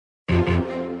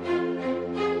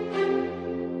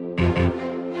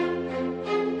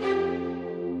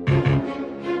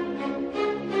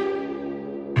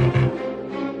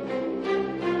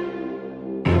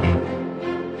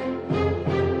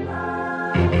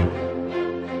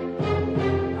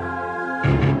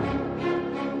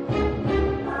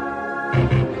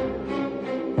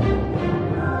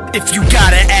If you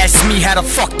gotta ask me how the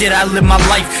fuck did I live my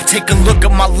life, take a look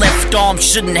at my left arm,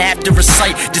 shouldn't have to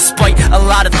recite. Despite a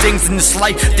lot of things in this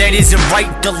life that isn't right,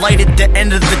 the light at the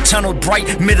end of the tunnel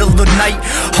bright, middle of the night,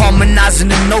 harmonizing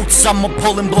the notes, I'ma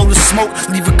pull and blow the smoke,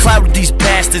 leave a cloud with these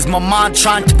bastards, my mind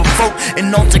trying to provoke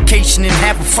an altercation and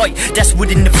have a fight, that's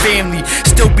within the family.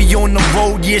 Still be on the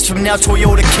road, years from now,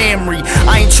 Toyota Camry.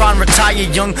 I ain't trying to retire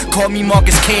young, call me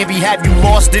Marcus Camby. Have you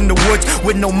lost in the woods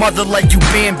with no mother like you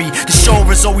Bambi? The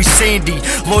shore is always sandy,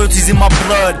 loyalty's in my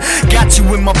blood. Got you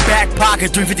in my back pocket,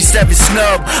 357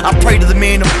 snub. I pray to the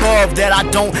man above that I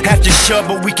don't have to shove,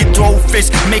 but we can throw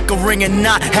fists, make a ring and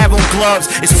not have on gloves.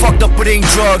 It's fucked up, but ain't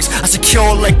drugs. I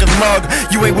secure like a lug.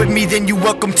 You ain't with me, then you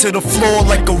welcome to the floor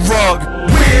like a rug.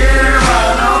 We're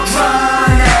on a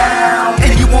run now,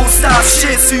 and you won't stop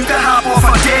shit, so you can hop off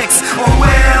our dicks, or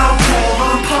we'll pull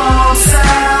the pumps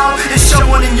out and show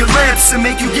one in your lips and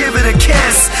make you give it a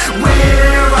kiss.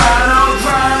 We're on a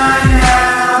run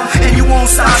now, and you won't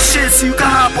stop shit, so you can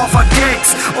hop off our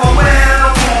dicks, or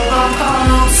we'll pull the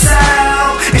pumps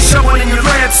out and show one in your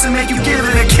lips and make you give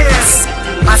it a kiss.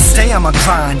 I stay on my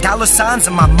grind, dollar signs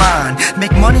in my mind,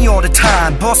 make money all the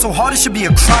time, ball so hard it should be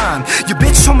a crime. Your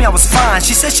bitch told me I was fine,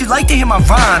 she said she liked to hear my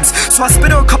rhymes, so I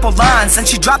spit her a couple lines, then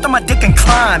she dropped on my dick and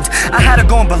climbed. I had her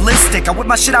going ballistic, I whipped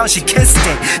my shit out and she kissed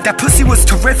it. That pussy was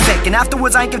terrific, and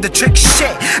afterwards I ain't give the trick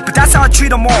shit, but that's how I treat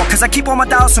them all, cause I keep all my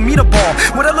dollars for me to ball.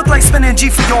 What I look like spending G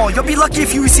for y'all, you'll be lucky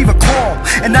if you receive a call.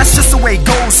 And that's just the way it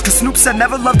goes, cause Snoop said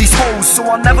never love these hoes, so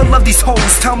I'll never love these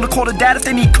hoes. Tell them to call the dad if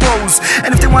they need clothes,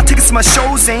 and if they want tickets to my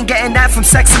shows, they ain't getting that from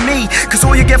sexing me, cause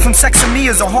all you get from sexing me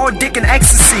is a hard dick and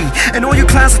ecstasy. And all you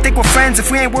clowns that think we're friends,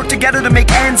 if we ain't work together to make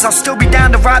ends, I'll still be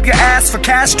down to rob your ass for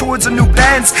cash towards a new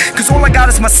Benz. Cause all I got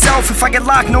is myself, if I get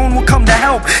locked no one will come to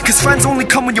help, cause friends only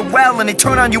come when you're well, and they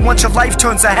turn on you once your life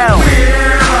turns to hell.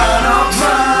 We're on a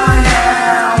run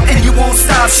now, and you won't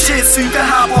stop shit, so you can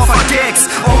hop off our dicks,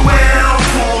 or we'll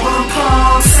pull the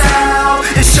pumps out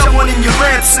and show one in your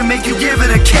lips and make you give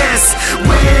it a kiss.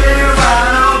 We're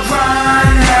on a run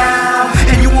now,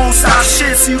 and you won't stop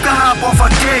shit, so you can hop off our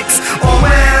dicks, or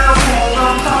we'll pull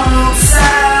the pumps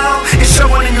out and show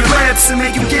one in your lips and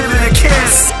make you give it a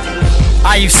kiss.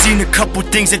 I have seen a couple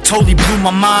things that totally blew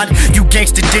my mind. You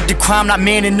gangsta did the crime, not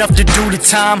man enough to do the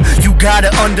time. You gotta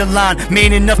underline,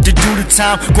 man enough to do the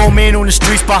time. Grown man on the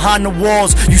streets behind the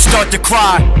walls, you start to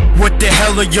cry. What the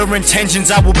hell are your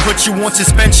intentions? I will put you on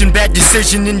suspension, bad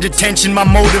decision in detention. My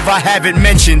motive I haven't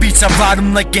mentioned. Beats I ride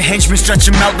them like a henchman, stretch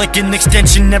them out like an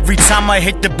extension. Every time I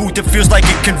hit the booth it feels like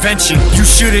a convention. You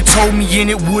should've told me and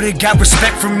it would've got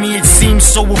respect from me. It seems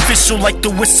so official like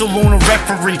the whistle on a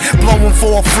referee, blowing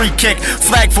for a free kick,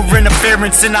 flag for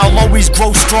interference. And I'll always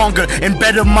grow stronger and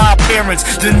better my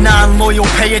appearance. The non-loyal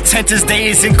pay attention, they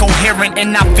is incoherent,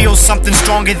 and I feel something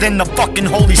stronger than the fucking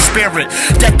Holy Spirit.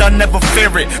 Death I'll never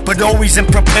fear it, but always am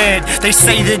prepared. They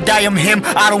say that I am him,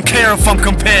 I don't care if I'm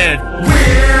compared.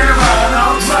 We're on a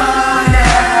run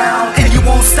now, and you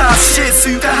won't stop shit, so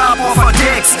you can hop off our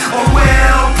dicks, or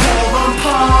we'll pull the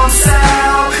pumps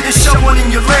out and show one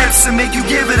in your lips and make you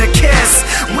give it a kiss.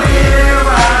 We're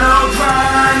on a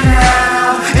run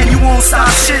now, and you won't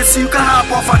stop shit, so you can hop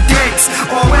off our dicks,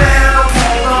 or we'll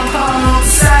pull the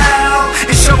pumps out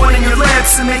and show one in your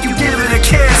lips and make you give it a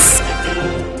kiss.